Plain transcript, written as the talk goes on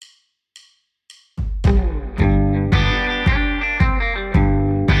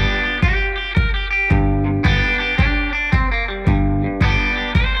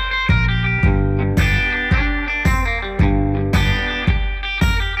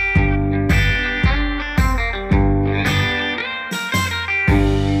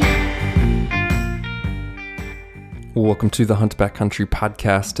Welcome to the Hunt Backcountry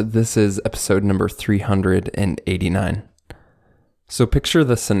podcast. This is episode number 389. So picture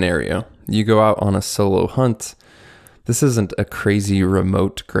the scenario. You go out on a solo hunt. This isn't a crazy,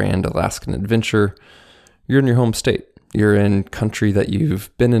 remote, grand Alaskan adventure. You're in your home state. You're in country that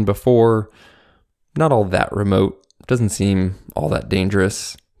you've been in before. Not all that remote. Doesn't seem all that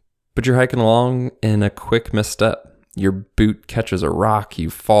dangerous. But you're hiking along and a quick misstep. Your boot catches a rock,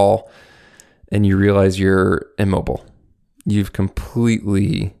 you fall, and you realize you're immobile. You've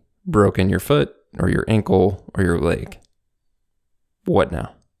completely broken your foot or your ankle or your leg. What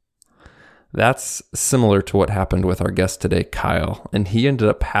now? That's similar to what happened with our guest today, Kyle, and he ended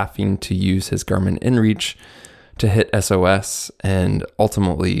up having to use his Garmin inReach to hit SOS and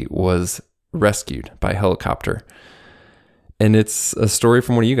ultimately was rescued by helicopter. And it's a story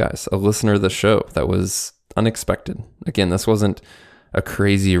from one of you guys, a listener of the show, that was unexpected. Again, this wasn't a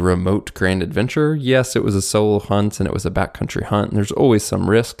crazy remote grand adventure. Yes, it was a solo hunt and it was a backcountry hunt. And there's always some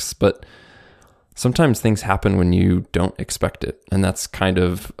risks, but sometimes things happen when you don't expect it. And that's kind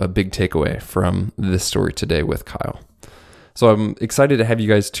of a big takeaway from this story today with Kyle. So I'm excited to have you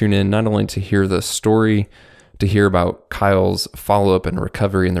guys tune in, not only to hear the story, to hear about Kyle's follow-up and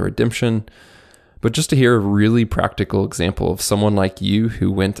recovery and the redemption, but just to hear a really practical example of someone like you who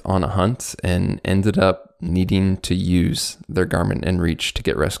went on a hunt and ended up needing to use their Garmin inReach to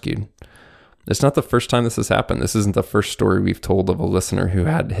get rescued. It's not the first time this has happened. This isn't the first story we've told of a listener who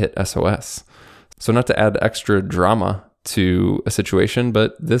had to hit SOS. So not to add extra drama to a situation,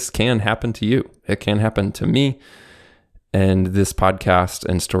 but this can happen to you. It can happen to me. And this podcast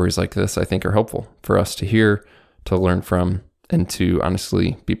and stories like this, I think, are helpful for us to hear, to learn from, and to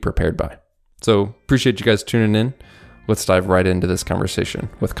honestly be prepared by. So appreciate you guys tuning in. Let's dive right into this conversation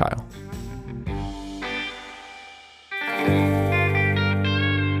with Kyle.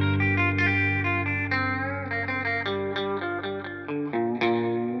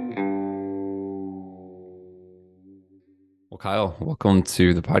 Well, Kyle, welcome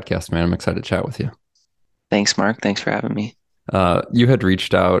to the podcast, man. I'm excited to chat with you. Thanks, Mark. Thanks for having me. You had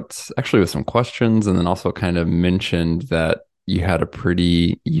reached out actually with some questions and then also kind of mentioned that you had a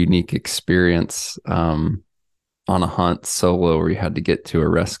pretty unique experience on a hunt solo where you had to get to a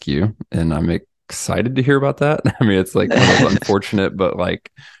rescue. And I'm excited to hear about that. I mean, it's like one of those unfortunate, but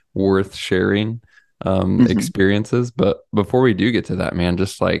like worth sharing Mhm. experiences. But before we do get to that, man,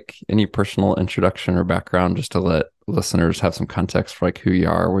 just like any personal introduction or background, just to let listeners have some context for like who you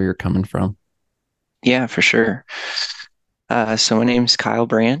are, where you're coming from. Yeah, for sure. So my name's Kyle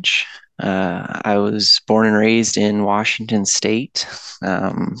Branch. I was born and raised in Washington State.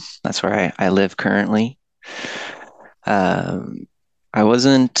 That's where I live currently. Um, I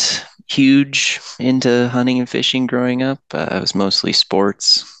wasn't huge into hunting and fishing growing up. I was mostly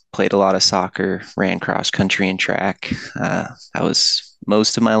sports, played a lot of soccer, ran cross country and track. That was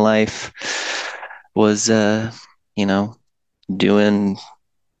most of my life was, you know, doing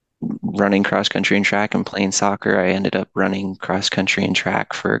running cross country and track and playing soccer. I ended up running cross country and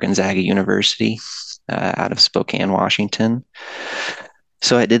track for Gonzaga University out of Spokane, Washington.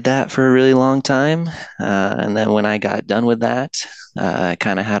 So I did that for a really long time. And then when I got done with that, I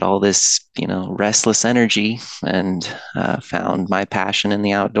kind of had all this, restless energy and found my passion in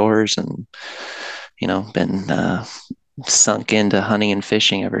the outdoors and, been sunk into hunting and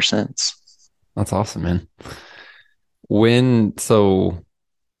fishing ever since. That's awesome, man. When, so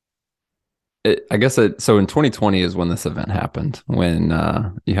I guess so in 2020 is when this event happened, when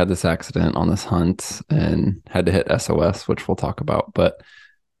you had this accident on this hunt and had to hit SOS, which we'll talk about. But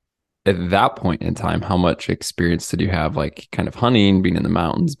at that point in time, how much experience did you have, like kind of hunting, being in the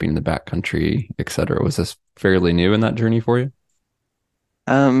mountains, being in the backcountry, et cetera? Was this fairly new in that journey for you?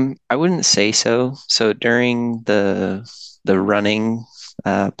 I wouldn't say so. So during the running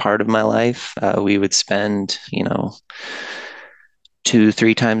part of my life, we would spend, 2,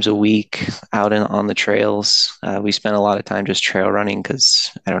 3 times a week out on the trails. We spent a lot of time just trail running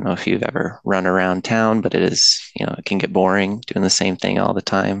because I don't know if you've ever run around town, but it is, it can get boring doing the same thing all the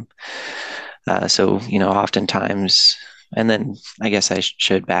time. So, oftentimes, and then I guess I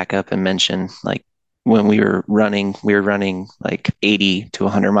should back up and mention like when we were running like 80 to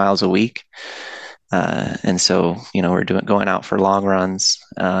 100 miles a week. And so, we're going out for long runs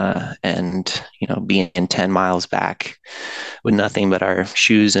and, being 10 miles back with nothing but our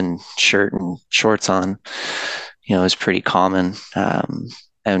shoes and shirt and shorts on, is pretty common.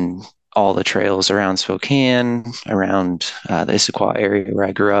 And all the trails around Spokane, around the Issaquah area where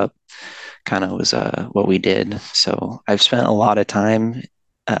I grew up, kind of was what we did. So I've spent a lot of time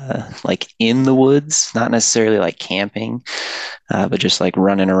like in the woods, not necessarily like camping, but just like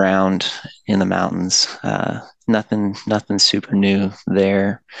running around in the mountains. nothing super new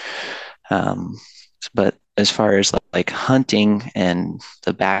there. Um, but as far as like hunting and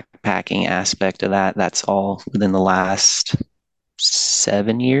the backpacking aspect of that, that's all within the last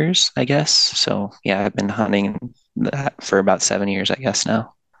 7 years, I guess. So yeah, I've been hunting that for about 7 years, I guess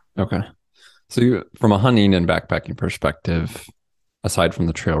now. Okay. So from a hunting and backpacking perspective, aside from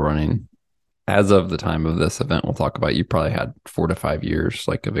the trail running, as of the time of this event we'll talk about, you probably had 4 to 5 years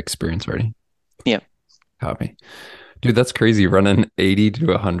like of experience already. Yeah. Copy. Dude, that's crazy. Running 80 to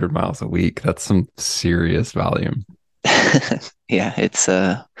 100 miles a week. That's some serious volume. Yeah, it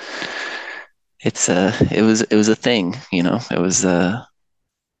was a thing, it was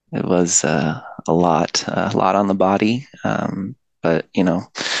a lot on the body. But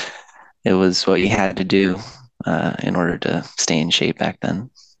it was what you had to do in order to stay in shape back then.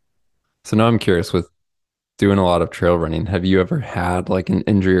 So now I'm curious with doing a lot of trail running, have you ever had like an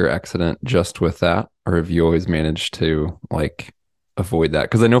injury or accident just with that? Or have you always managed to like avoid that?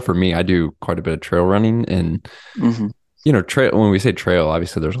 Because I know for me, I do quite a bit of trail running and Hmm. trail when we say trail,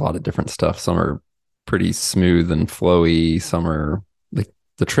 obviously there's a lot of different stuff. Some are pretty smooth and flowy, some are like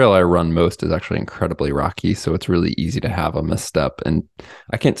the trail I run most is actually incredibly rocky, so it's really easy to have a misstep. And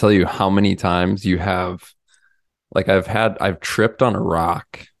I can't tell you how many times you have like I've tripped on a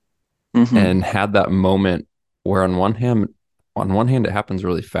rock Hmm. and had that moment where on one hand it happens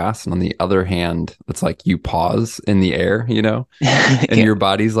really fast and on the other hand it's like you pause in the air, and Yeah. your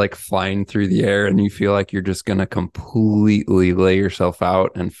body's like flying through the air and you feel like you're just going to completely lay yourself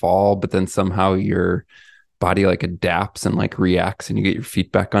out and fall, but then somehow your body like adapts and like reacts and you get your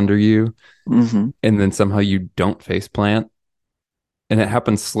feet back under you Hmm. and then somehow you don't face plant and it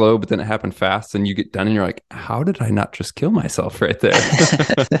happens slow, but then it happened fast and you get done and you're like, how did I not just kill myself right there?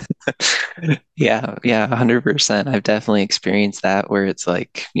 Yeah, yeah, 100%. I've definitely experienced that where it's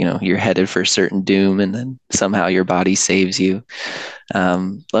like, you're headed for certain doom and then somehow your body saves you.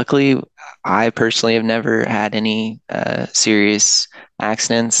 Luckily, I personally have never had any serious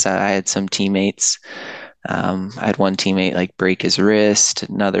accidents. I had some teammates. I had one teammate like break his wrist,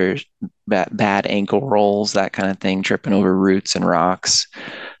 another bad ankle rolls, that kind of thing, tripping over roots and rocks,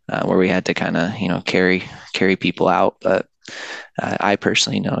 where we had to kind of, carry people out. But I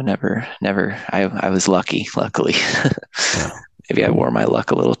personally know never. I was luckily. Yeah, Maybe I cool. wore my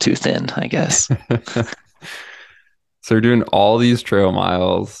luck a little too thin, I guess. So you're doing all these trail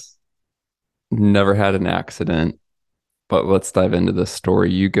miles, never had an accident, but let's dive into this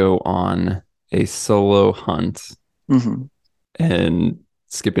story. You go on a solo hunt Hmm. and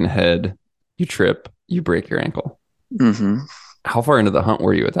skipping ahead, you trip, you break your ankle. Hmm. How far into the hunt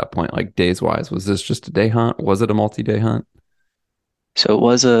were you at that point, like days wise? Was this just a day hunt? Was it a multi-day hunt? So it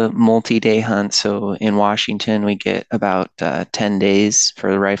was a multi-day hunt. So in Washington, we get about 10 days for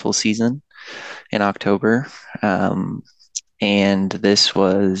the rifle season in October. Um, and this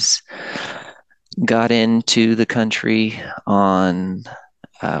was got into the country on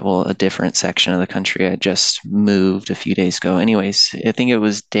a different section of the country. I just moved a few days ago. Anyways, I think it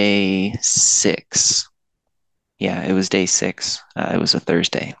was day 6. Yeah, it was day 6. It was a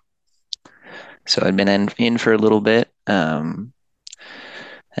Thursday. So I'd been in for a little bit.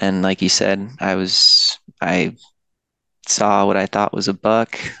 And like you said, I saw what I thought was a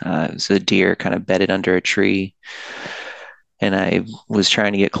buck. It was a deer kind of bedded under a tree. And I was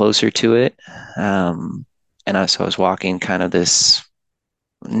trying to get closer to it. So I was walking kind of this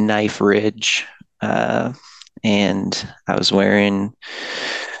knife ridge. Uh, and I was wearing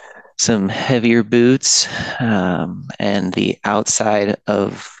some heavier boots, and the outside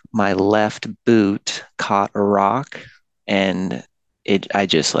of my left boot caught a rock, and I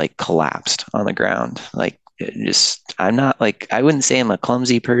just like collapsed on the ground. Like I'm not like, I wouldn't say I'm a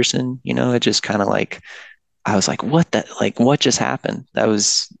clumsy person, it just kind of like, I was like, what just happened? That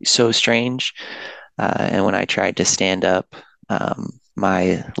was so strange. And when I tried to stand up,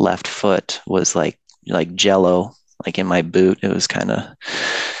 my left foot was like jello, like in my boot. It was kind of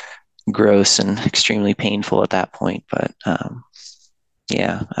gross and extremely painful at that point. But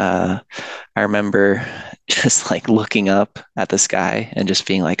yeah, I remember just like looking up at the sky and just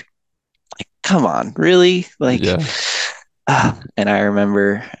being like, come on, really? Like, Yeah. and I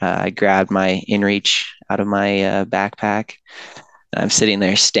remember I grabbed my InReach out of my backpack. I'm sitting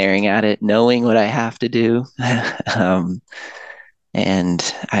there staring at it, knowing what I have to do. um,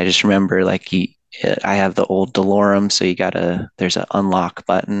 and I just remember I have the old DeLorem, so there's an unlock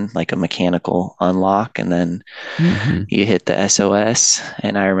button, like a mechanical unlock, and then Hmm. you hit the SOS.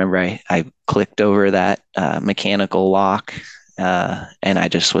 And I remember I clicked over that mechanical lock, And I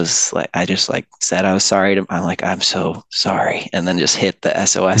just like said I was sorry to, I'm like, I'm so sorry. And then just hit the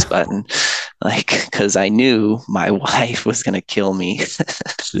SOS button, like, cause I knew my wife was going to kill me.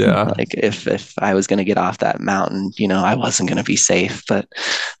 Yeah. Like if I was going to get off that mountain, I wasn't going to be safe, but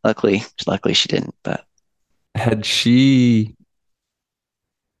luckily she didn't, but Had she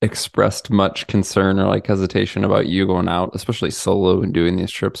expressed much concern or like hesitation about you going out, especially solo and doing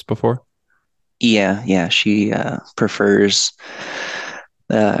these trips before? yeah, she prefers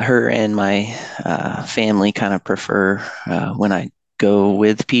her and my family kind of prefer when I go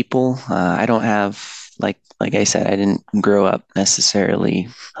with people. I don't have like I said, I didn't grow up necessarily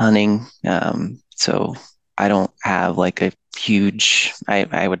hunting, so I don't have like a huge.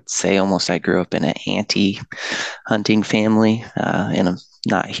 I would say almost I grew up in an anti-hunting family in a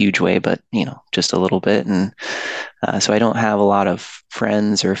not huge way, but just a little bit, and so I don't have a lot of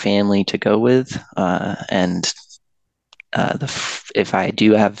friends or family to go with, and if I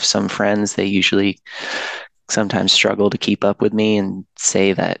do have some friends, they usually sometimes struggle to keep up with me and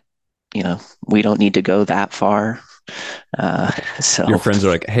say that, we don't need to go that far. Uh, Your so friends are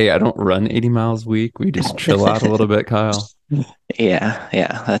like, hey, I don't run 80 miles a week. We just chill out a little bit, Kyle.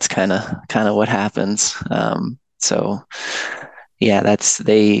 yeah, that's kind of what happens. So yeah, that's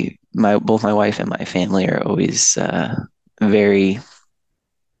my both my wife and my family are always very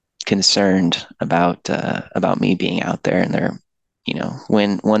concerned about me being out there, and they're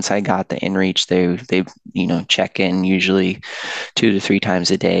when once I got the inReach, they check in usually 2 to 3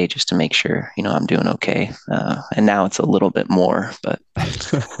 times a day just to make sure I'm doing okay. And now it's a little bit more, but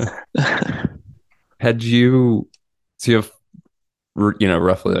Had you, so you have,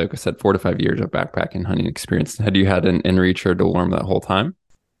 roughly, like I said, 4 to 5 years of backpacking hunting experience. Had you had an inReach or DeLorme that whole time?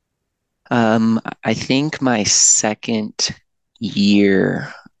 I think my second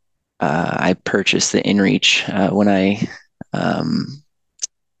year I purchased the inReach when I um,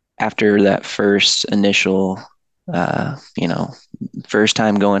 after that first initial first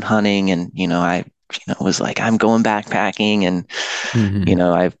time going hunting, and I was like, I'm going backpacking, and Hmm.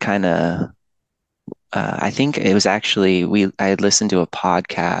 I've kind of I think it was actually I had listened to a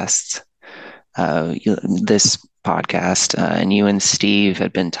podcast, this podcast, and you and Steve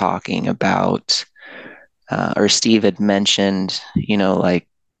had been talking about, or Steve had mentioned, like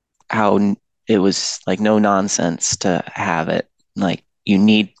how it was like no nonsense to have it. Like you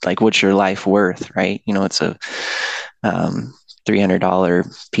need, like, what's your life worth, right? It's a um, $300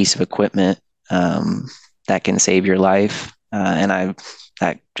 piece of equipment that can save your life. And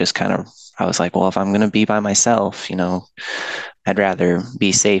that just kind of, I was like, well, if I'm going to be by myself, I'd rather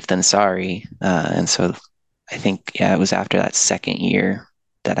be safe than sorry. And so I think, yeah, it was after that second year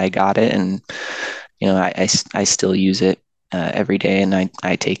that I got it. And, I still use it every day, and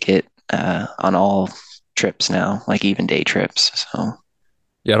I take it on all trips now, like even day trips. So,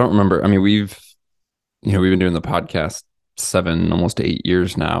 Yeah, I don't remember. I mean, we've been doing the podcast 7, almost 8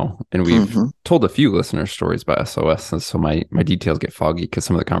 years now, and we've mhm, told a few listener stories about SOS. And so my details get foggy because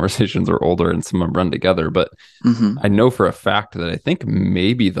some of the conversations are older and some of them run together. But mhm, I know for a fact that I think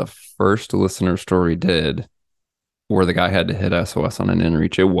maybe the first listener story did where the guy had to hit SOS on an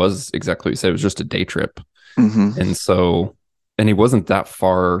inReach. It was exactly what you said. It was just a day trip. mhm, And so, and he wasn't that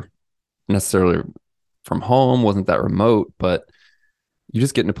far necessarily from home, wasn't that remote, but you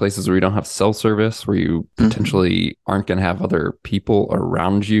just get into places where you don't have cell service, where you mhm. potentially aren't going to have other people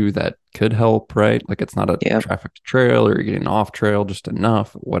around you that could help, right? Like it's not a Yep. trafficked trail or you're getting off trail just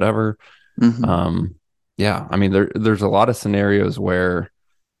enough, whatever. Mhm, Um, yeah, I mean, there's a lot of scenarios where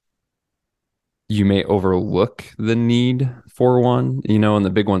you may overlook the need for one, and the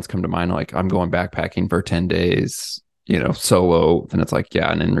big ones come to mind, like I'm going backpacking for 10 days, solo. Then it's like,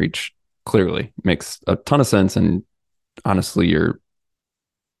 yeah, an inReach clearly makes a ton of sense. And honestly,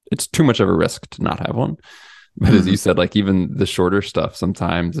 it's too much of a risk to not have one. But as you mhm. said, like even the shorter stuff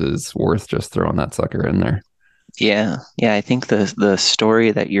sometimes is worth just throwing that sucker in there. Yeah, yeah. I think the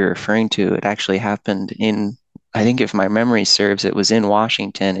story that you're referring to, it actually happened in. I think if my memory serves, it was in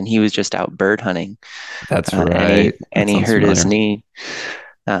Washington, and he was just out bird hunting, That's and right. and That he sounds hurt his familiar. knee.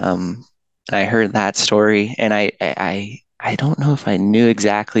 Um, I heard that story, and I don't know if I knew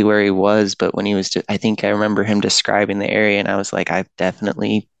exactly where he was, but when he was, I think I remember him describing the area, and I was like, I've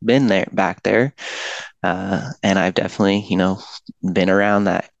definitely been there, back there, and I've definitely, been around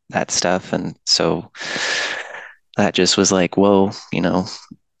that stuff, and so that just was like, whoa,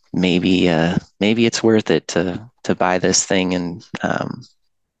 maybe it's worth it to buy this thing, and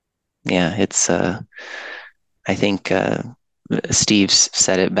yeah, it's I think Steve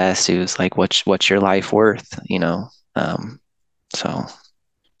said it best. He was like, "What's your life worth?" So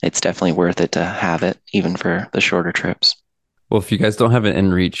it's definitely worth it to have it, even for the shorter trips. Well, if you guys don't have it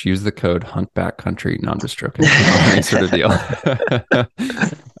in reach, use the code Hunt Backcountry. No, I'm just joking. If you don't have any sort of deal.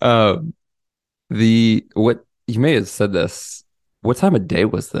 um, the what you may have said this. What time of day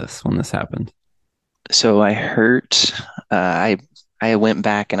was this when this happened? So I hurt. I went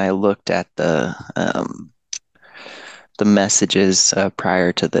back and I looked at the messages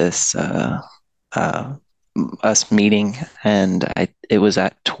prior to this uh, us meeting, and I it was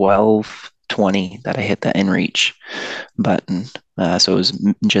at 12:20 that I hit the inReach button. So it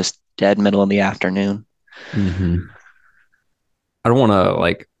was just dead middle of the afternoon. Hmm. I don't want to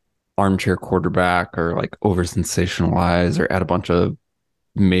like armchair quarterback or like over sensationalize or add a bunch of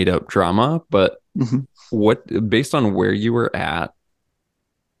made up drama, but Hmm. what based on where you were at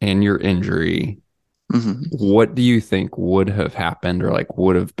and your injury, Hmm. what do you think would have happened or like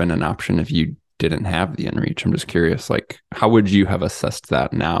would have been an option if you didn't have the inReach? I'm just curious, like how would you have assessed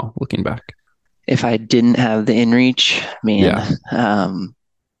that now looking back? If I didn't have the inReach, man, Yeah.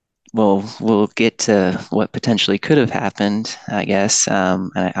 well, we'll get to what potentially could have happened, I guess. And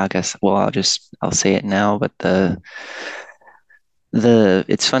I guess, well, I'll say it now, but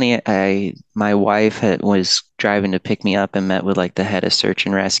it's funny. My wife was driving to pick me up and met with like the head of search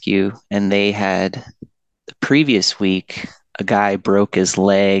and rescue, and they had the previous week a guy broke his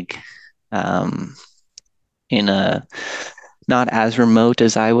leg, um, in a not as remote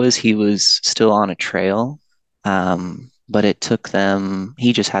as I was. He was still on a trail, but it took them.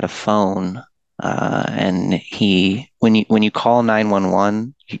 He just had a phone, and when you call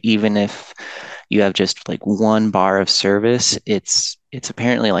 911, even if you have just like one bar of service, it's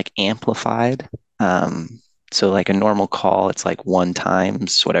apparently like amplified. So like a normal call, it's like one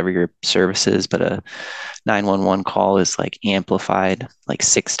times whatever your service is, but a 911 call is like amplified like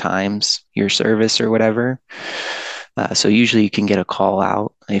six times your service or whatever. So usually you can get a call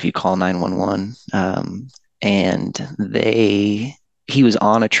out if you call 911. And he was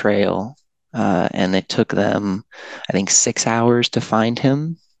on a trail, and it took them, I think, 6 hours to find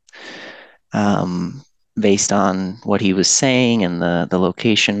him, um, based on what he was saying and the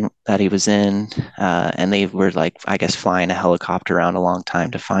location that he was in. And they were like, I guess, flying a helicopter around a long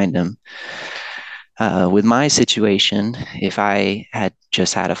time to find him. With my situation, if I had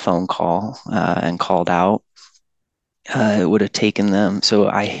just had a phone call and called out, it would have taken them. So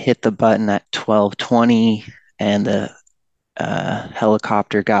I hit the button at 12:20, and the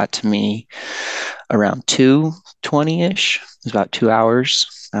helicopter got to me around 2:20 ish. It was about 2 hours,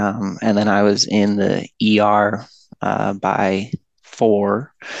 and then I was in the ER by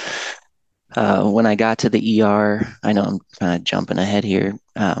 4. When I got to the ER, I know I'm kind of jumping ahead here,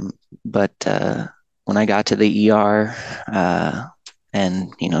 but when I got to the ER,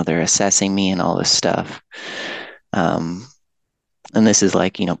 and they're assessing me and all this stuff. Um, and this is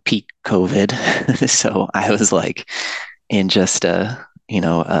like peak COVID, so I was like in just in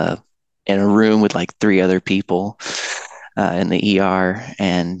a room with like three other people in the ER,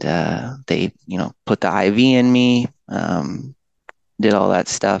 and they put the IV in me, did all that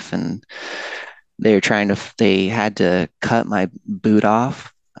stuff, and they had to cut my boot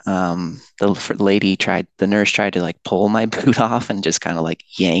off. The nurse tried to like pull my boot off and just kind of like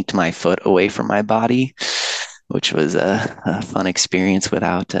yanked my foot away from my body, which was a fun experience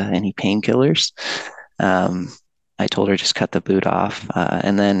without any painkillers. Um, I told her just cut the boot off.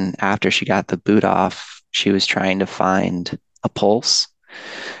 And then after she got the boot off, she was trying to find a pulse,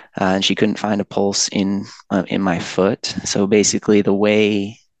 and she couldn't find a pulse in my foot. So basically, the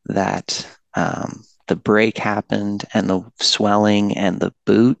way that the break happened and the swelling and the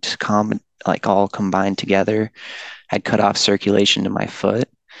boot like all combined together had cut off circulation to my foot.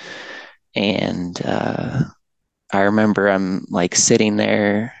 And I remember I'm like sitting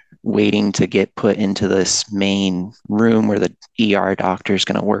there waiting to get put into this main room where the ER doctor is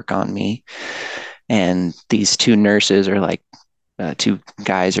going to work on me. And these two nurses are like, two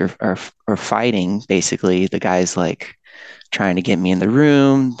guys are fighting. Basically, the guy's like trying to get me in the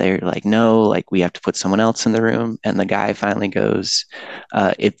room. They're like, no, like we have to put someone else in the room. And the guy finally goes,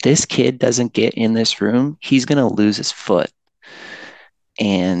 if this kid doesn't get in this room, he's going to lose his foot.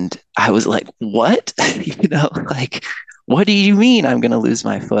 And I was like, what? Like, what do you mean I'm going to lose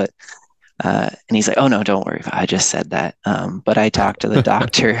my foot? And he's like, oh, no, don't worry. I just said that. But I talked to the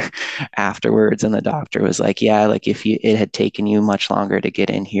doctor afterwards, and the doctor was like, yeah, like if it had taken you much longer to get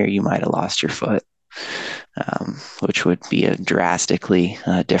in here, you might have lost your foot, which would be a drastically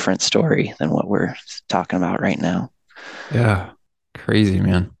different story than what we're talking about right now. Yeah. Crazy,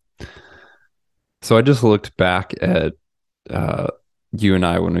 man. So I just looked back at uh, you and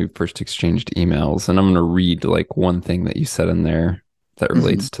I when we first exchanged emails, and I'm going to read like one thing that you said in there that Mm-hmm.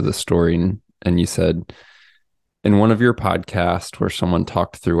 relates to the story. And you said, In one of your podcasts where someone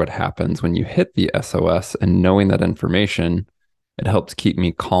talked through what happens when you hit the SOS and knowing that information, it helped keep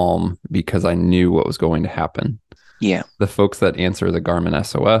me calm because I knew what was going to happen. Yeah. The folks that answer the Garmin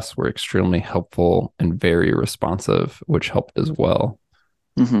SOS were extremely helpful and very responsive, which helped as well.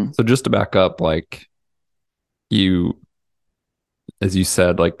 Hmm. So just to back up, like you, as you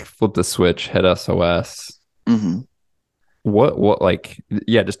said, like flip the switch, hit SOS. Hmm. What like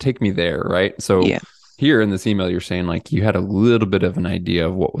yeah, just take me there, right? So Yeah. here in this email you're saying like you had a little bit of an idea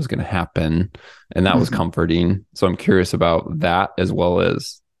of what was going to happen and that was Hmm. comforting. So I'm curious about that as well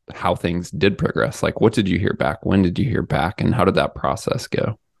as how things did progress. Like what did you hear back? When did you hear back and how did that process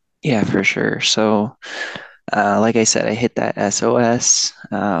go? Yeah, for sure. So, like I said, I hit that SOS,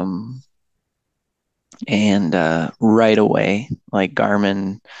 and right away, like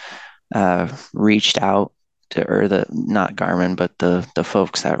Garmin reached out to, or the not Garmin, but the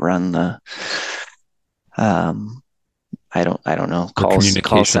folks that run the um, I don't know, The call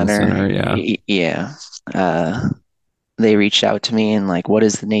communication center. center, yeah. Yeah. Uh, they reached out to me and like, what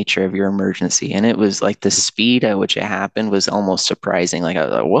is the nature of your emergency? And it was like the speed at which it happened was almost surprising. Like I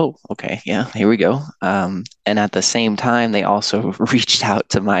was like, whoa, okay, yeah, here we go. And at the same time, they also reached out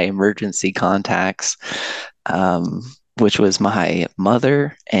to my emergency contacts, um, which was my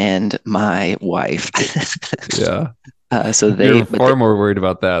mother and my wife. Yeah. So You're but far more worried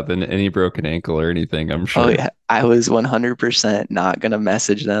about that than any broken ankle or anything, I'm oh sure. yeah, I was 100% not gonna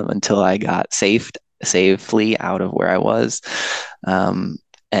message them until I got safely out of where I was. Um,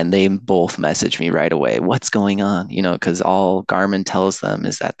 and they both messaged me right away. What's going on? Because all Garmin tells them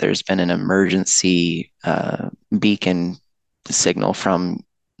is that there's been an emergency beacon signal from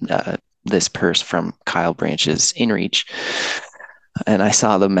this person from Kyle Branch's InReach. And I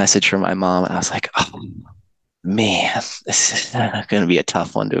saw the message from my mom, and I was like, oh man, this is going to be a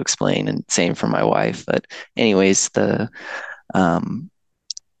tough one to explain. And same for my wife. But anyways, um,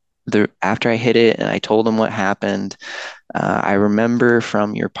 the after I hit it and I told them what happened, I remember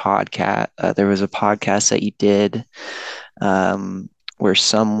from your podcast, there was a podcast that you did, where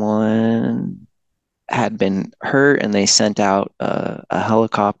someone had been hurt and they sent out a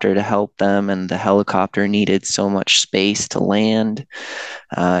helicopter to help them, and the helicopter needed so much space to land.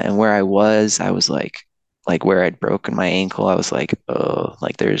 And where I was like where I'd broken my ankle, I was like, oh,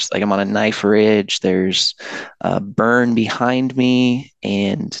 like there's like I'm on a knife ridge. There's a burn behind me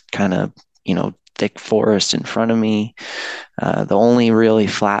and kind of, thick forest in front of me. The only really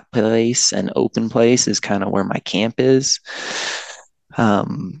flat place and open place is kind of where my camp is.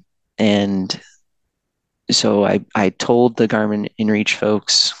 And so I told the Garmin InReach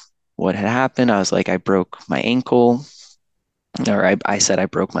folks what had happened. I was like, I broke my ankle, or I said I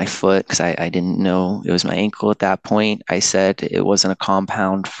broke my foot because I didn't know it was my ankle at that point. I said it wasn't a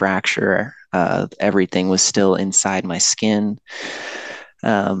compound fracture. Everything was still inside my skin.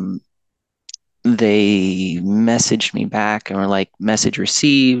 Um, they messaged me back and were like, message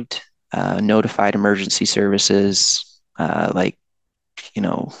received, notified emergency services. Like, you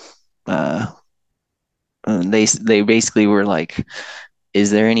know, uh, they basically were like,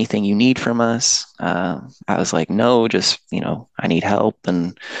 is there anything you need from us? I was like, no, just, I need help.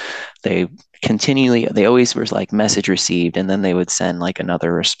 And they they always were like message received, and then they would send like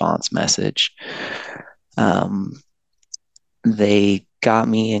another response message. Um, they got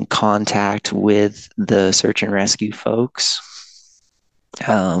me in contact with the search and rescue folks.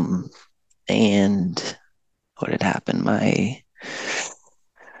 Um, and what had happened?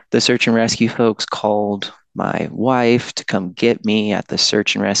 The search and rescue folks called my wife to come get me at the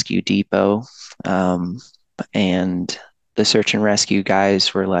search and rescue depot. Um, and the search and rescue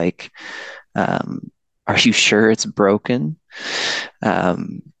guys were like, are you sure it's broken?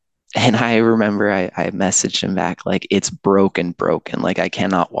 Um, and I remember I messaged him back like, it's broken, like I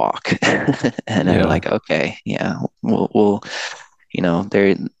cannot walk. And they're Yeah. like, okay, yeah, we'll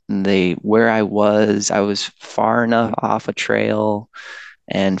they where I was far enough off a trail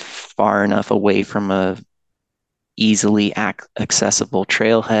and far enough away from a easily accessible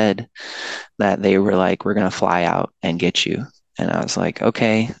trailhead that they were like, we're going to fly out and get you. And I was like,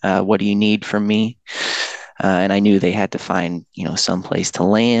 okay, what do you need from me? And I knew they had to find, some place to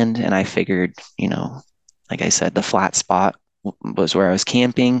land. And I figured, like I said, the flat spot was where I was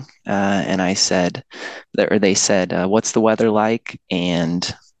camping. And I said, or they said, what's the weather like?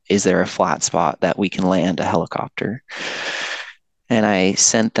 And is there a flat spot that we can land a helicopter? And I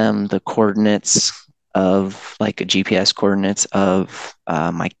sent them the coordinates of like a GPS coordinates of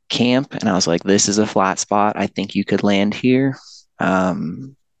my camp. And I was like, this is a flat spot. I think you could land here.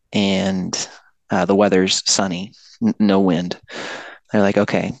 And the weather's sunny, no wind. They're like,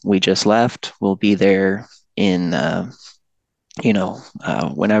 okay, we just left. We'll be there in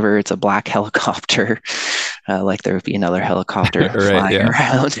whenever it's a black helicopter, like there would be another helicopter Right, flying yeah.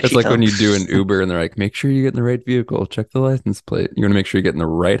 around, It's like when you do an Uber and they're like, make sure you get in the right vehicle, check the license plate. You want to make sure you get in the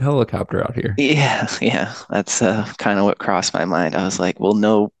right helicopter out here. Yeah, yeah. That's kind of what crossed my mind. I was like, well,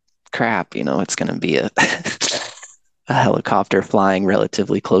 no crap, it's going to be a a helicopter flying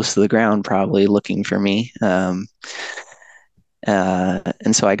relatively close to the ground, probably looking for me. And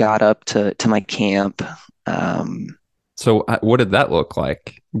so I got up to my camp. Um, So, what did that look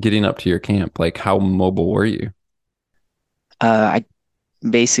like getting up to your camp? Like, how mobile were you? I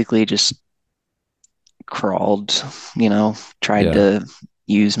basically just crawled, tried Yeah. to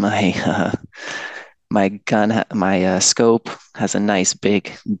use my my gun, my scope has a nice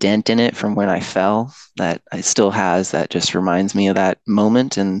big dent in it from when I fell that it still has. That just reminds me of that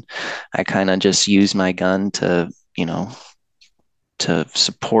moment, and I kind of just use my gun to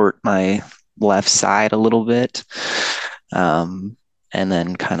support my left side a little bit, um, and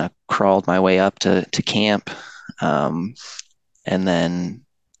then kind of crawled my way up to camp. Um, and then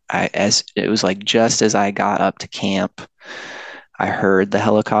as it was like just as I got up to camp, I heard the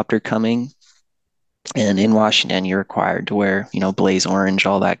helicopter coming. And in Washington, you're required to wear, blaze orange,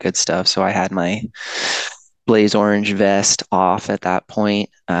 all that good stuff. So I had my blaze orange vest off at that point.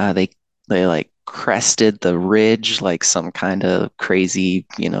 They like crested the ridge like some kind of crazy,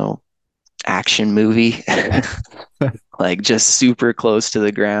 action movie, like just super close to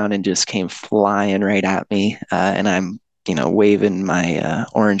the ground and just came flying right at me. And I'm, waving my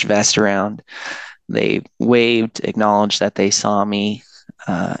orange vest around. They waved, acknowledged that they saw me,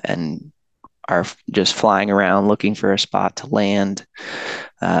 and are just flying around looking for a spot to land.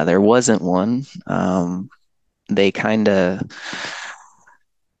 There wasn't one. They kind of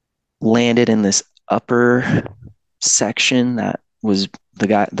landed in this upper section that was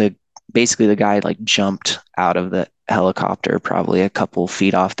basically the guy like jumped out of the helicopter probably a couple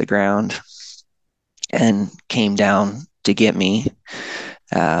feet off the ground and came down to get me.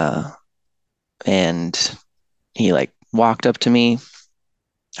 Uh, and he like walked up to me,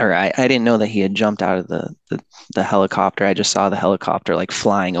 or I didn't know that he had jumped out of the helicopter. I just saw the helicopter like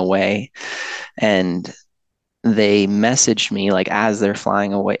flying away, and they messaged me like as they're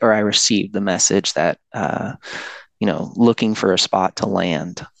flying away, or I received the message that looking for a spot to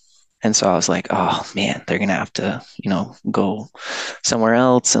land. And so I was like, oh man, they're gonna have to, go somewhere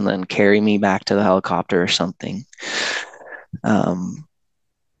else and then carry me back to the helicopter or something. Um,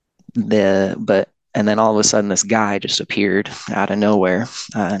 and then all of a sudden this guy just appeared out of nowhere,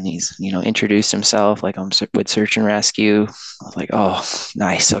 and he's introduced himself like I'm with search and rescue. I was like, oh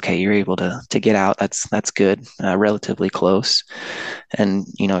nice, okay, you're able to get out. That's good. Relatively close. And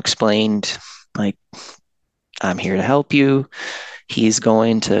explained like I'm here to help you. He's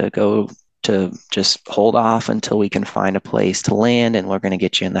going to go to just hold off until we can find a place to land, and we're going to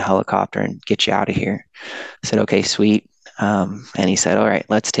get you in the helicopter and get you out of here. I said, okay, sweet. And he said, all right,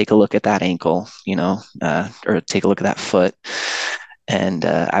 let's take a look at that ankle, or take a look at that foot. And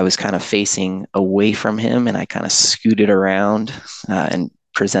I was kind of facing away from him, and I kind of scooted around and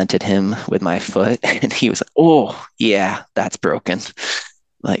presented him with my foot. And he was like, oh, yeah, that's broken.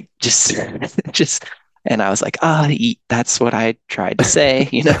 Like, just, just, and I was like, that's what I tried to say.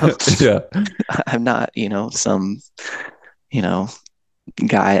 Yeah. I'm not, some, you know,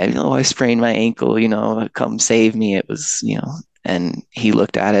 guy, I sprained my ankle, come save me. It was, and he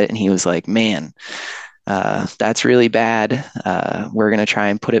looked at it and he was like, man, that's really bad. We're going to try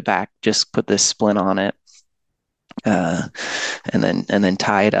and put it back, just put this splint on it. Uh, and then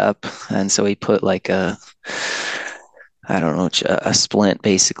tie it up. And so he put like I don't know, a splint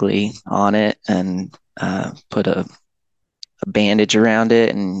basically on it, and put a bandage around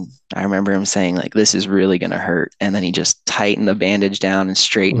it. And I remember him saying like, this is really going to hurt. And then he just tightened the bandage down and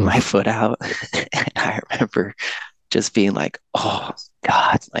straightened my Oof. foot out. And I remember just being like, oh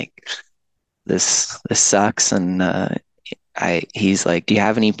God, like this sucks. And he's like, do you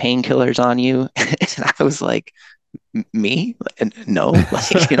have any painkillers on you? And I was like, me? No,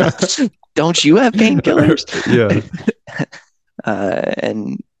 like, don't you have painkillers? Yeah.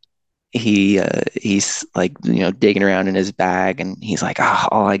 And he's like digging around in his bag, and he's like,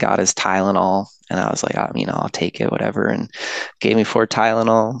 all I got is Tylenol. And I was like, I'll take it, whatever, and gave me 4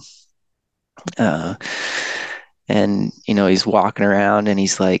 Tylenol. uh, and he's walking around and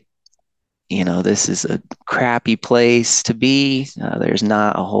he's like, this is a crappy place to be. There's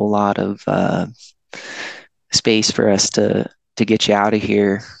not a whole lot of space for us to get you out of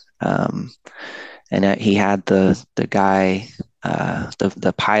here. And he had the guy,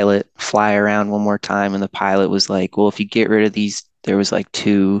 the pilot, fly around one more time, and the pilot was like, "Well, if you get rid of these," there was like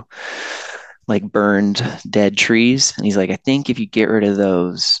two like burned dead trees, and he's like, I think if you get rid of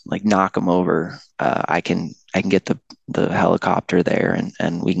those, like knock them over, I can get the helicopter there,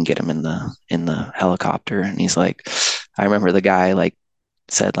 and we can get him in the helicopter. And he's like, I remember the guy like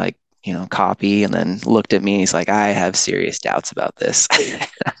said like, copy, and then looked at me. And he's like, I have serious doubts about this.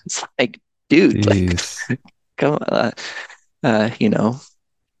 It's like, dude, like, Jeez. come on, you know,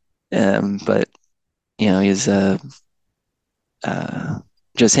 but he's uh,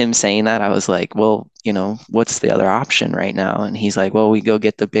 just him saying that, I was like, well, what's the other option right now? And he's like, well, we go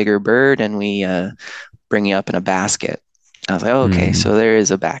get the bigger bird and we bring you up in a basket. I was like, oh, okay, Mm. so there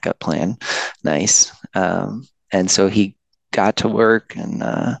is a backup plan. Nice. And so he got to work, and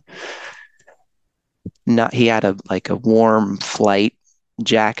not he had a warm flight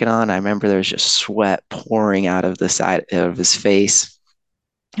jacket on. I remember there was just sweat pouring out of the side of his face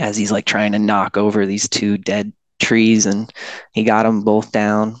as he's like trying to knock over these two dead trees, and he got them both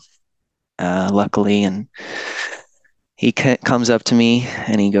down, luckily. And he comes up to me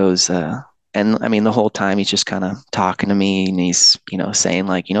and he goes, and I mean, the whole time he's just kind of talking to me, and he's, saying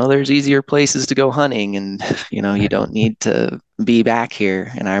like, there's easier places to go hunting, and, you don't need to be back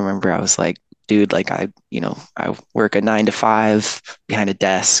here. And I remember I was like, dude, like I work a 9 to 5 behind a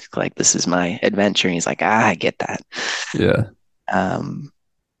desk. Like, this is my adventure. And he's like, I get that. Yeah. Um,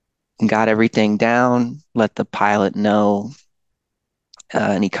 got everything down, let the pilot know,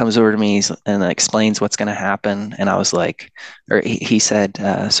 and he comes over to me and explains what's going to happen. And I was like, or he said,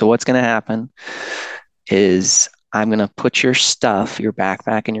 so what's going to happen is I'm going to put your stuff, your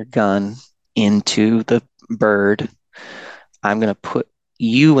backpack and your gun into the bird. I'm going to put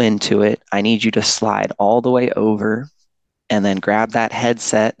you into it. I need you to slide all the way over and then grab that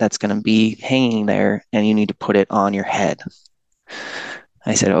headset that's going to be hanging there, and you need to put it on your head.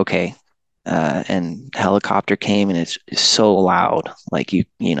 I said, okay. And helicopter came, and it's so loud. Like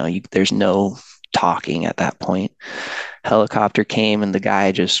there's no talking at that point. Helicopter came, and the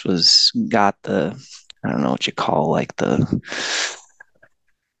guy just got I don't know what you call like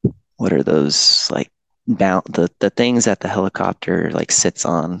what are those like the things that the helicopter like sits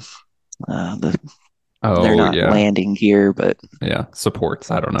on. They're Oh, not yeah. landing gear, but Yeah. Supports.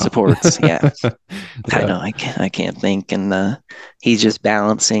 I don't supports. Yeah, know. I Yeah. know. I can't think. And he's just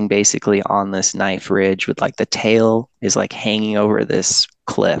balancing basically on this knife ridge with like the tail is like hanging over this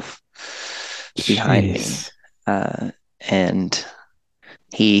cliff behind me. Jeez. And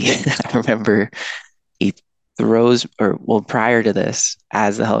I remember he throws, or well, prior to this,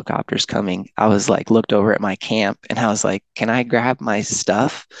 as the helicopter's coming, I was like, looked over at my camp, and I was like, can I grab my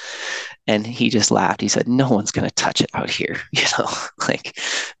stuff? And he just laughed. He said, no one's going to touch it out here. Like,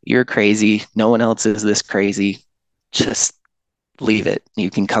 you're crazy. No one else is this crazy. Just leave it.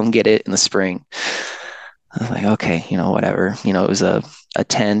 You can come get it in the spring. I was like, okay, whatever. It was a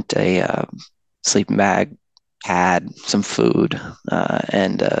tent, a sleeping bag, pad, some food,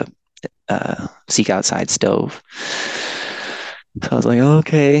 and seek outside stove. So I was like,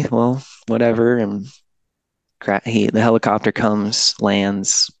 okay, well, whatever. And the helicopter comes,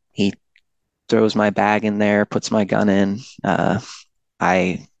 lands. He throws my bag in there, puts my gun in.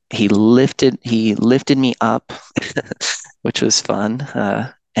 I he lifted me up, which was fun,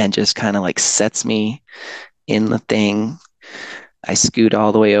 and just kind of like sets me in the thing. I scoot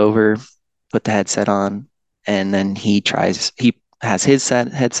all the way over, put the headset on, and then he has his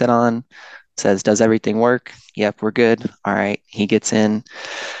headset on, says, does everything work? Yep, we're good. All right. He gets in.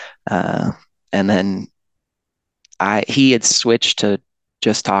 Uh, and then he had switched to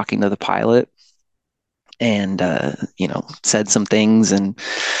just talking to the pilot, and, said some things. And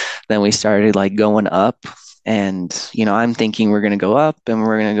then we started like going up, and, I'm thinking we're going to go up and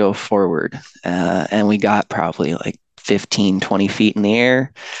we're going to go forward. And we got probably like 15, 20 feet in the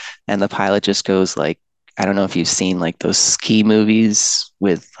air, and the pilot just goes like, I don't know if you've seen like those ski movies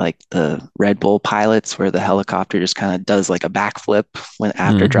with like the Red Bull pilots where the helicopter just kind of does like a backflip when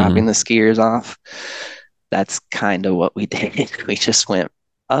after dropping Hmm. the skiers off. That's kind of what we did. We just went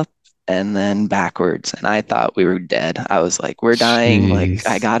up and then backwards, and I thought we were dead. I was like, we're dying. Like,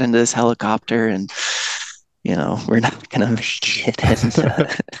 I Jeez. got into this helicopter, and we're not gonna make it.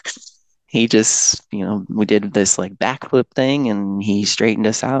 And he just, we did this like backflip thing, and he straightened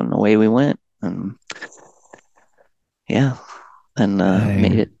us out, and away we went. And yeah, and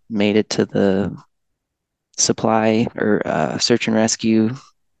Dang. made it to the supply or search and rescue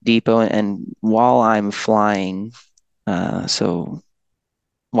depot. And while I'm flying, so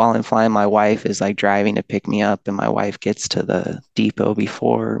while I'm flying, my wife is like driving to pick me up, and my wife gets to the depot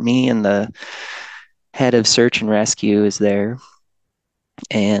before me, and the head of search and rescue is there,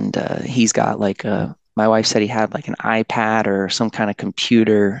 and he's got like my wife said he had like an iPad or some kind of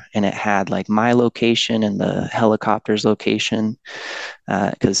computer, and it had like my location and the helicopter's location,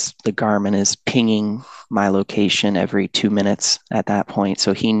 because the Garmin is pinging my location every 2 minutes at that point.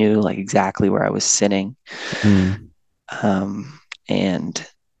 So he knew like exactly where I was sitting. Mm. And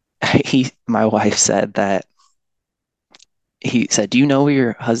my wife said that he said, "Do you know where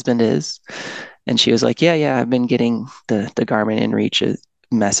your husband is?" And she was like, "Yeah, I've been getting the Garmin InReach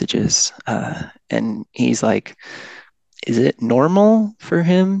messages." And he's like, "Is it normal for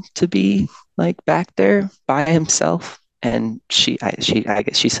him to be like back there by himself?" And I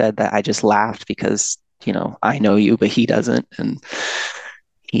guess she said that I just laughed because I know you, but he doesn't. And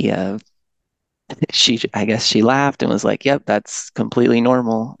he I guess she laughed and was like, "Yep, that's completely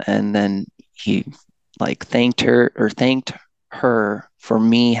normal." And then he like thanked her for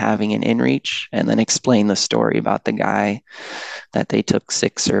me having an inReach, and then explained the story about the guy that they took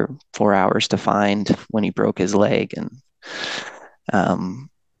 6 or 4 hours to find when he broke his leg. And um,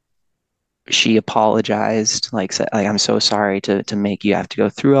 she apologized, like said, like, "I'm so sorry to make you have to go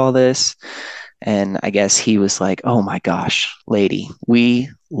through all this." And I guess he was like, "Oh my gosh, lady, we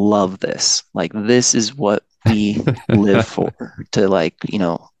love this. Like, this is what we live for. To like,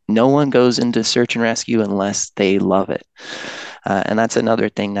 no one goes into search and rescue unless they love it." And that's another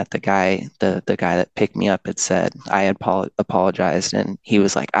thing that the guy that picked me up had said. I had apologized, and he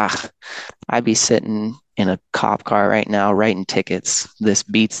was like, "Ah, I'd be sitting in a cop car right now writing tickets. This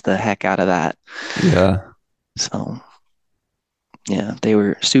beats the heck out of that." Yeah. So yeah, they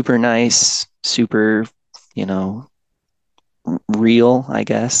were super nice, super, you know, real, I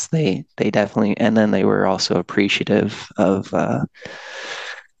guess. They definitely, and then they were also appreciative of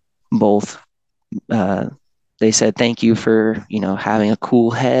both. Uh, they said thank you for having a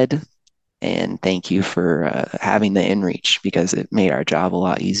cool head, and thank you for having the inReach because it made our job a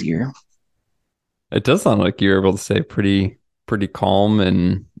lot easier. It does sound like you were able to stay pretty calm,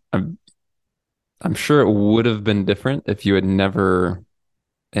 and I'm sure it would have been different if you had never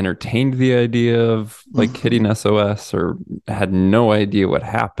entertained the idea of like Mhm. hitting SOS or had no idea what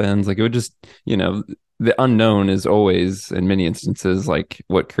happens. Like it would just, the unknown is always in many instances like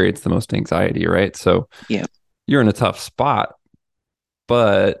what creates the most anxiety, right? So Yeah. you're in a tough spot,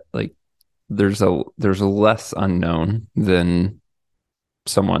 but like there's a less unknown than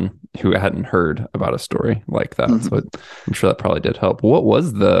someone who hadn't heard about a story like that. So Mhm. I'm sure that probably did help.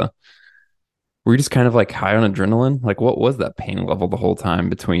 Were you just kind of like high on adrenaline? Like what was that pain level the whole time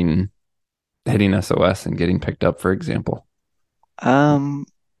between hitting SOS and getting picked up, for example? Um,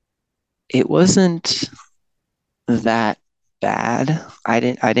 it wasn't that bad. I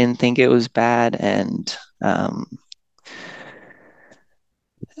didn't think it was bad, and um,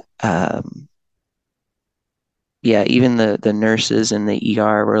 um, yeah, even the nurses in the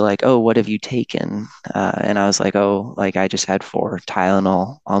ER were like, "Oh, what have you taken?" And I was like, "Oh, like I just had 4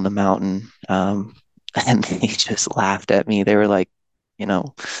 Tylenol on the mountain." And they just laughed at me. They were like, you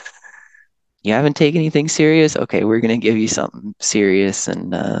know, "You haven't taken anything serious? Okay, we're gonna give you something serious."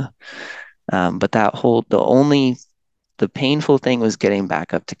 And but the painful thing was getting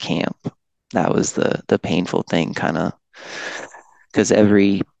back up to camp. That was the painful thing, kind of, because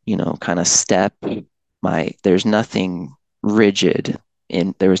every kind of step, there's nothing rigid,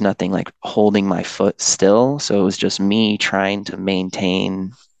 there was nothing like holding my foot still, so it was just me trying to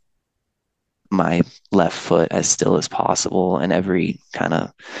maintain my left foot as still as possible, and every kind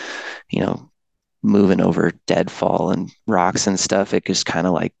of you know moving over deadfall and rocks and stuff, it just kind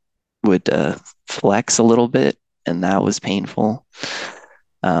of like would flex a little bit, and that was painful.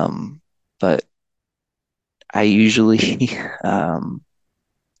 But I usually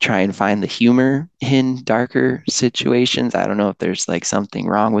try and find the humor in darker situations. I don't know if there's like something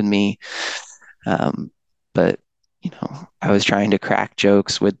wrong with me, um, but I was trying to crack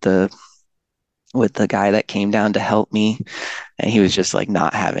jokes with the guy that came down to help me, and he was just like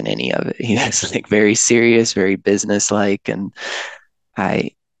not having any of it. He was like very serious, very businesslike, and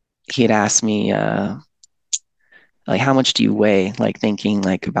I he had asked me like, "How much do you weigh?" Like thinking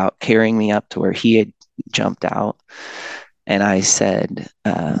like about carrying me up to where he had jumped out. And I said,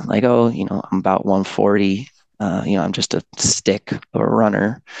 like, "Oh, I'm about 140. I'm just a stick of a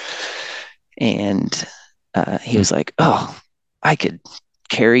runner." And he was like, "Oh, I could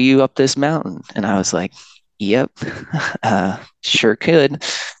carry you up this mountain." And I was like, "Yep, sure could."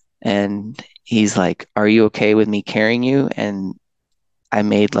 And he's like, "Are you okay with me carrying you?" And I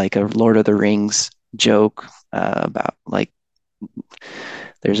made like a Lord of the Rings joke, about like,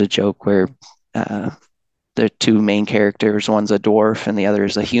 there's a joke where uh, the two main characters, one's a dwarf and the other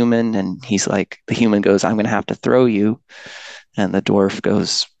is a human, and he's like, the human goes, "I'm gonna have to throw you," and the dwarf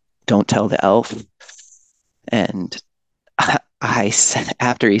goes, "Don't tell the elf." And I said,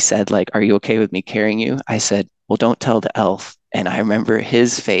 after he said, like, are you okay with me carrying you? I said, well, don't tell the elf. And I remember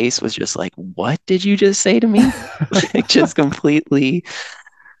his face was just like, what did you just say to me? Like, just completely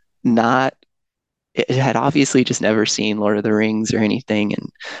not, it had obviously just never seen Lord of the Rings or anything. And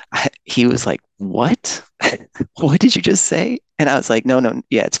he was like, what? What did you just say? And I was like, no, no,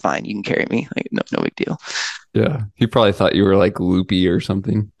 yeah, it's fine. You can carry me. Like, no, no big deal. Yeah. He probably thought you were like loopy or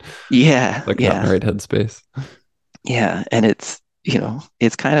something, Yeah, like not in the yeah, right headspace. yeah. And it's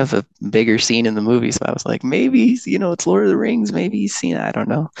kind of a bigger scene in the movie. So I was like, maybe it's Lord of the Rings. Maybe he's seen it. I don't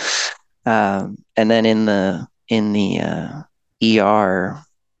know. And then in the ER,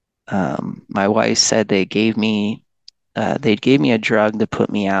 my wife said they gave me a drug to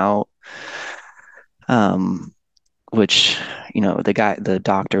put me out. Which, the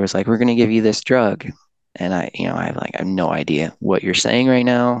doctor was like, we're going to give you this drug. And I have no idea what you're saying right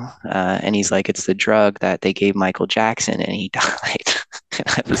now. And he's like, it's the drug that they gave Michael Jackson and he died. And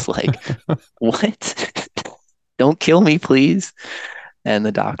I was like, what? Don't kill me, please. And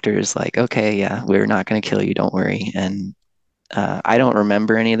the doctor is like, okay, yeah, we're not going to kill you. Don't worry. And I don't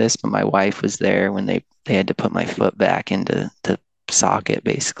remember any of this, but my wife was there when they had to put my foot back into the socket,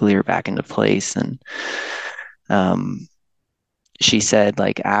 basically, or back into place. And um, she said,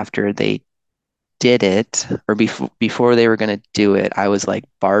 like, after they did it, or before they were going to do it, I was like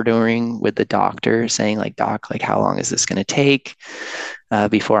bartering with the doctor, saying, like, doc, like, how long is this going to take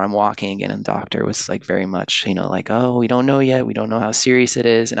before I'm walking again? And the doctor was like very much, like, oh, we don't know yet, we don't know how serious it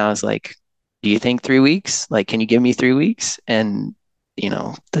is. And I was like, do you think 3 weeks? Like, can you give me 3 weeks? And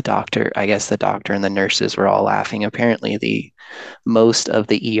the doctor, I guess the doctor and the nurses were all laughing. Apparently the most of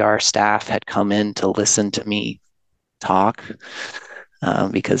the ER staff had come in to listen to me talk,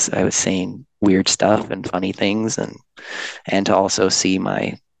 because I was saying weird stuff and funny things, and to also see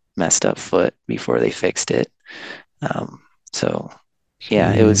my messed up foot before they fixed it. Um, so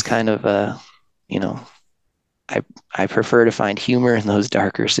yeah, it was Jeez. kind of you know, I I prefer to find humor in those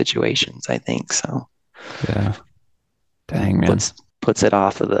darker situations, I think. So Yeah. Dang, man. puts puts it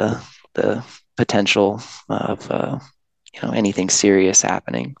off of the potential of anything serious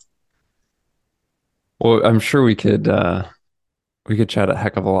happening. Well, I'm sure we could chat a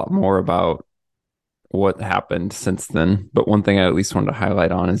heck of a lot more about what happened since then. But one thing I at least wanted to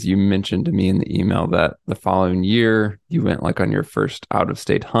highlight on is you mentioned to me in the email that the following year you went like on your first out of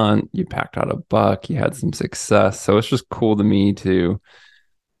state hunt, you packed out a buck, you had some success. So it's just cool to me to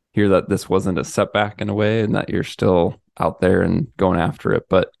hear that this wasn't a setback in a way and that you're still out there and going after it.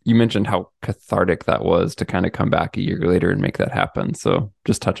 But you mentioned how cathartic that was to kind of come back a year later and make that happen. So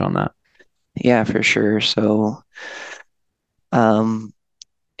just touch on that. Yeah, for sure. So um,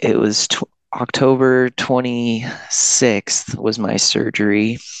 it was October 26th was my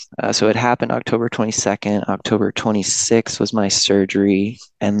surgery. So it happened October 22nd. October 26th was my surgery.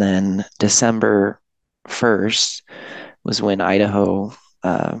 And then December 1st was when Idaho,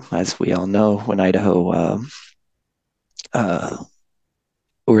 as we all know, when Idaho uh,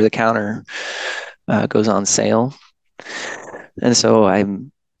 over the counter goes on sale. And so I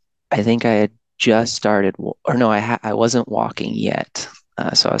think I had just started, or no, I wasn't walking yet.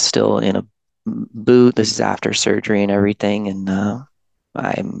 So I was still in a boot. This is after surgery and everything. And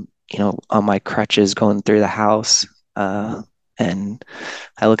I'm, on my crutches going through the house. And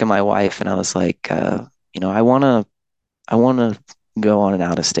I look at my wife and I was like, I want to go on an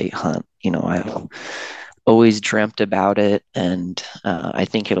out of state hunt. I've always dreamt about it. And I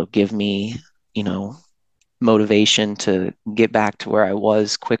think it'll give me, you know, motivation to get back to where I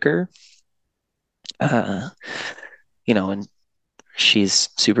was quicker. Uh, and she's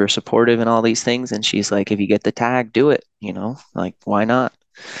super supportive in all these things. And she's like, if you get the tag, do it, like, why not?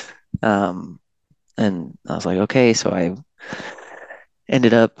 Um, and I was like, okay. So I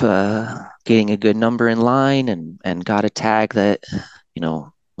ended up getting a good number in line and got a tag that,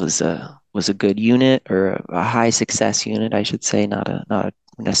 was a good unit, or a high success unit, I should say, not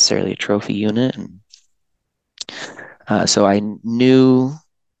necessarily a trophy unit. And so I knew,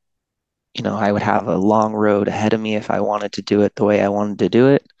 I would have a long road ahead of me if I wanted to do it the way I wanted to do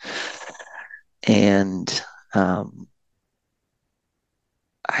it. And um,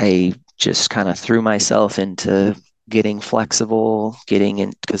 I just kind of threw myself into getting flexible, getting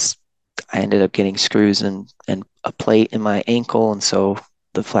in, because I ended up getting screws and a plate in my ankle. And so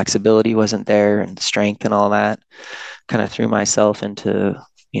the flexibility wasn't there and the strength and all that. Kind of threw myself into,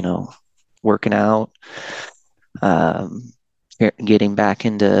 you know, working out, um, getting back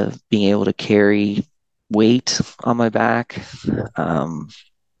into being able to carry weight on my back, um,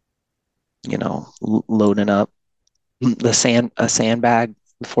 loading up a sandbag,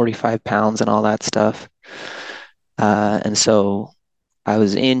 45 pounds and all that stuff. And so I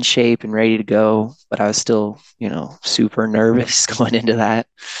was in shape and ready to go, but I was still, super nervous going into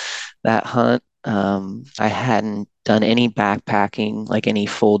that hunt. I hadn't done any backpacking, like any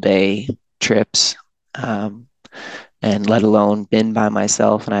full day trips, um, and let alone been by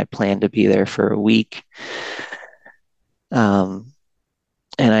myself. And I planned to be there for a week. Um,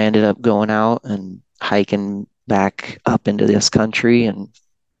 and I ended up going out and hiking back up into this country and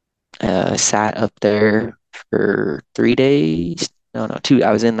sat up there for 3 days. No, no, two.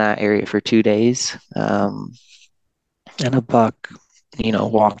 I was in that area for 2 days. And a buck,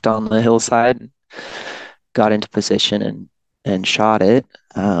 walked on the hillside, got into position and shot it.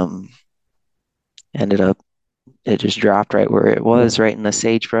 Um, Ended up it just dropped right where it was, right in the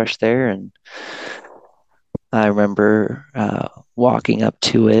sagebrush there. And I remember walking up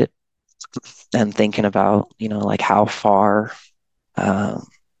to it and thinking about, like how far um,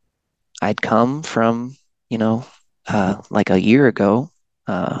 I'd come from, like a year ago.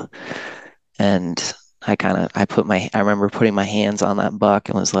 Uh, and I remember putting my hands on that buck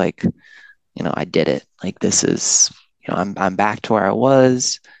and was like, I did it. Like this is, I'm back to where I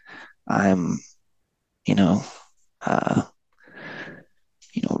was. I'm, you know, uh,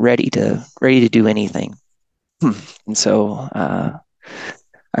 ready to do anything. And so I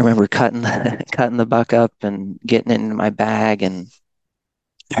remember cutting cutting the buck up and getting it into my bag, and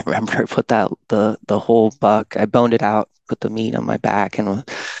I remember I put the whole buck. I boned it out, put the meat on my back, and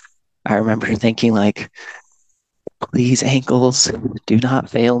I remember thinking like, please ankles, do not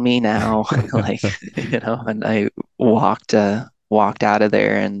fail me now. Like, and I walked out of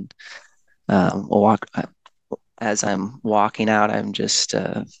there and walk as I'm walking out, I'm just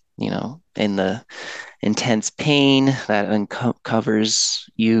in the intense pain that uncovers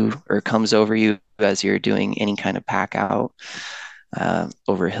you or comes over you as you're doing any kind of pack out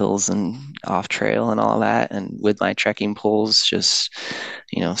over hills and off trail and all that. And with my trekking poles, just,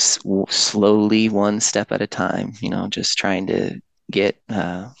 slowly one step at a time, just trying to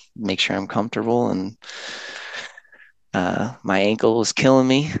make sure I'm comfortable. And my ankle was killing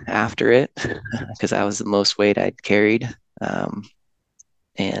me after it because that was the most weight I'd carried. Um,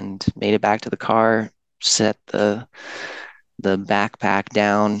 and made it back to the car, set the backpack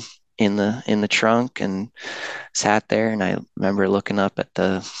down in the trunk and sat there. And I remember looking up at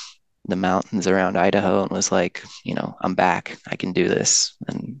the mountains around Idaho and was like, I'm back. I can do this.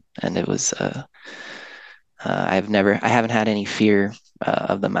 And it was I haven't had any fear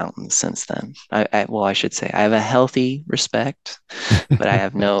of the mountains since then. Well, I should say I have a healthy respect, but I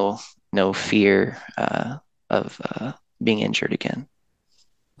have no fear of being injured again.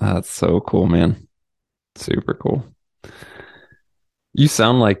 That's so cool, man. Super cool. You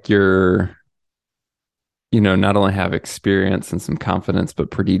sound like you're, not only have experience and some confidence, but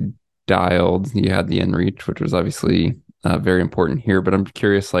pretty dialed. You had the inReach, which was obviously very important here. But I'm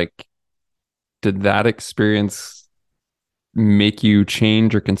curious, like, did that experience make you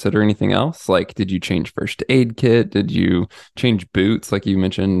change or consider anything else? Like, did you change first aid kit? Did you change boots? Like you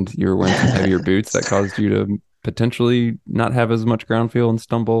mentioned, you were wearing some heavier boots that caused you to potentially not have as much ground feel and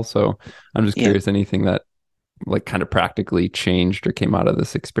stumble. So I'm just Yeah. curious, anything that like kind of practically changed or came out of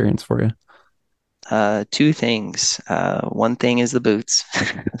this experience for you? Two things. One thing is the boots.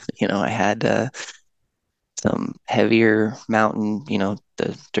 I had some heavier mountain,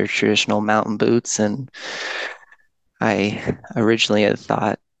 the traditional mountain boots, and I originally had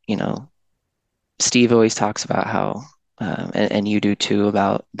thought, Steve always talks about how, and you do too,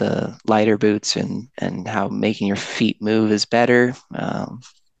 about the lighter boots and how making your feet move is better.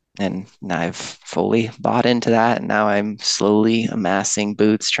 And I've fully bought into that. And now I'm slowly amassing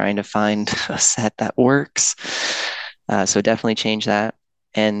boots, trying to find a set that works. So definitely change that.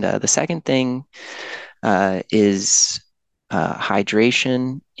 And the second thing is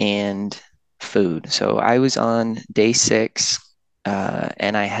hydration and food. So I was on day 6,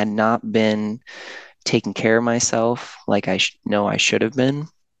 and I had not been taking care of myself like know I should have been.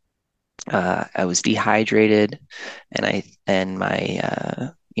 I was dehydrated, and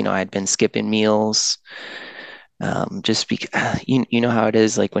I'd been skipping meals. Just because you know how it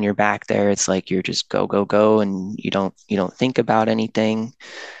is, like when you're back there, it's like you're just go go go, and you don't think about anything.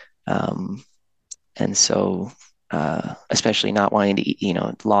 Um, and so, especially not wanting to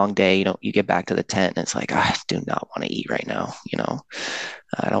eat, long day, you get back to the tent and it's like, I do not want to eat right now.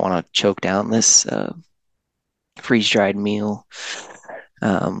 I don't want to choke down this freeze dried meal.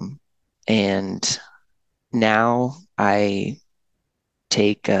 Um, and now I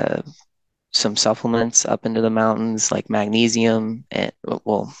take some supplements up into the mountains like magnesium and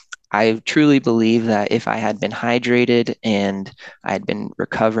well, I truly believe that if I had been hydrated and I had been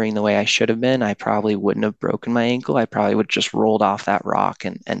recovering the way I should have been, I probably wouldn't have broken my ankle. I probably would have just rolled off that rock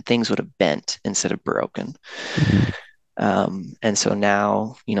and things would have bent instead of broken. Mhm. And so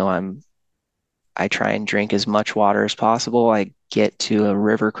now, I try and drink as much water as possible. I get to a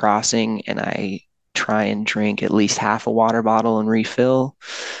river crossing and I try and drink at least half a water bottle and refill,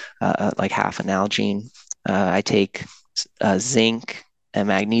 like half an Nalgene. I take zinc and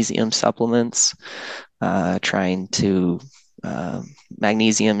magnesium supplements, trying to.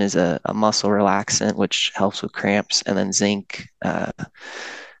 Magnesium is a muscle relaxant, which helps with cramps, and then zinc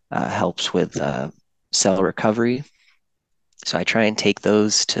helps with cell recovery. So I try and take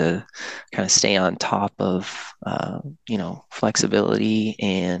those to kind of stay on top of, flexibility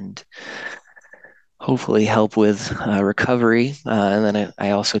and hopefully help with recovery. And then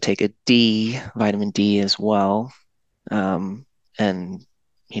I also take vitamin D as well. And,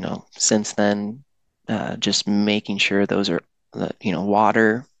 since then, just making sure those are,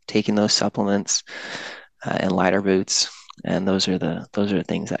 water, taking those supplements, and lighter boots. And those are the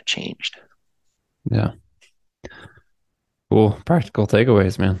things that changed. Yeah. Cool. Practical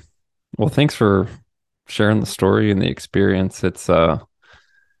takeaways, man. Well, thanks for sharing the story and the experience. It's I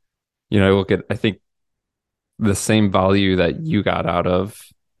think the same value that you got out of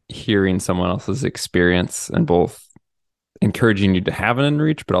hearing someone else's experience and both encouraging you to have an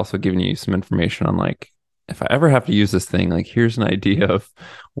inReach, but also giving you some information on like, if I ever have to use this thing, like here's an idea of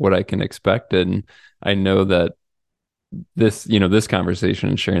what I can expect. And I know that this conversation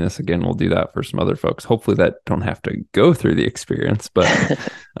and sharing this again will do that for some other folks. Hopefully that don't have to go through the experience, but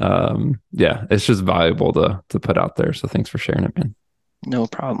yeah, it's just valuable to put out there. So thanks for sharing it, man. No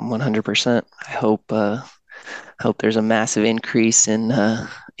problem, 100%. I hope there's a massive increase in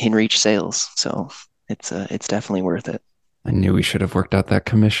reach sales. So it's definitely worth it. I knew we should have worked out that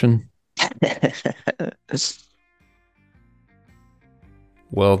commission.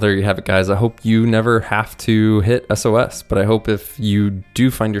 Well, there you have it, guys. I hope you never have to hit SOS, but I hope if you do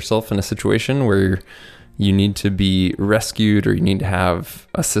find yourself in a situation where you need to be rescued or you need to have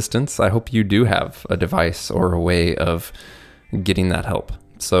assistance, I hope you do have a device or a way of getting that help.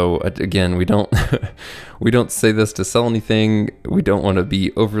 So again, we don't we don't say this to sell anything. We don't want to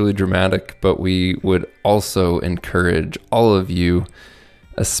be overly dramatic, but we would also encourage all of you,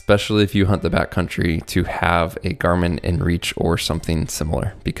 especially if you hunt the backcountry, to have a Garmin inReach or something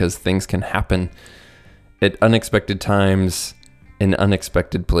similar, because things can happen at unexpected times, in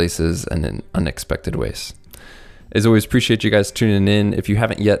unexpected places, and in unexpected ways. As always, appreciate you guys tuning in. If you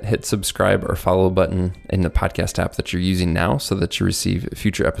haven't yet, hit subscribe or follow button in the podcast app that you're using now so that you receive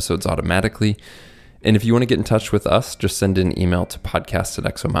future episodes automatically. And if you want to get in touch with us, just send an email to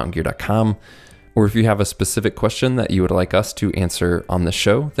podcast@exomountaingear.com. Or if you have a specific question that you would like us to answer on the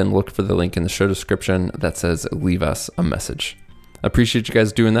show, then look for the link in the show description that says leave us a message. Appreciate you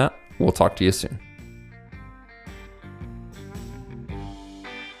guys doing that. We'll talk to you soon.